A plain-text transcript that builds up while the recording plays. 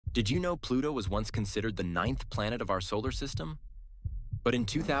Did you know Pluto was once considered the ninth planet of our solar system? But in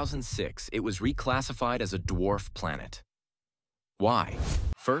 2006, it was reclassified as a dwarf planet. Why?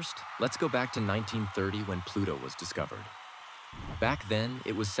 First, let's go back to 1930 when Pluto was discovered. Back then,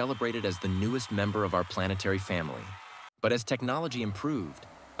 it was celebrated as the newest member of our planetary family. But as technology improved,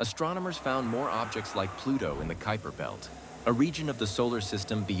 astronomers found more objects like Pluto in the Kyper Belt, a region of the solar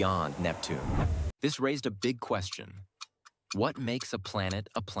system beyond Neptune. This raised a big question. What makes a planet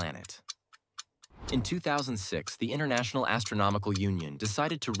a planet? In 2006, the International Astronomical Union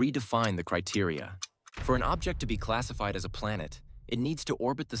decided to redefine the criteria. For an object to be classified as a planet, it needs to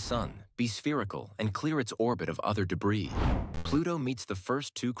orbit the Sun, be spherical, and clear its orbit of other debris. Pluto meets the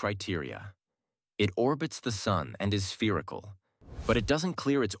first two criteria. It orbits the Sun and is spherical, but it doesn't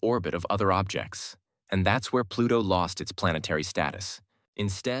clear its orbit of other objects, and that's where Pluto lost its planetary status.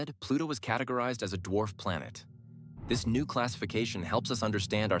 Instead, Pluto was categorized as a dwarf planet. This new classification helps us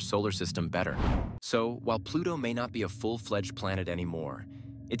understand our solar system better. So, while Pluto may not be a full-fledged planet anymore,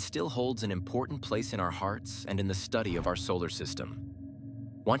 it still holds an important place in our hearts and in the study of our solar system.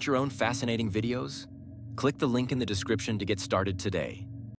 Want your own fascinating videos? Click the link in the description to get started today.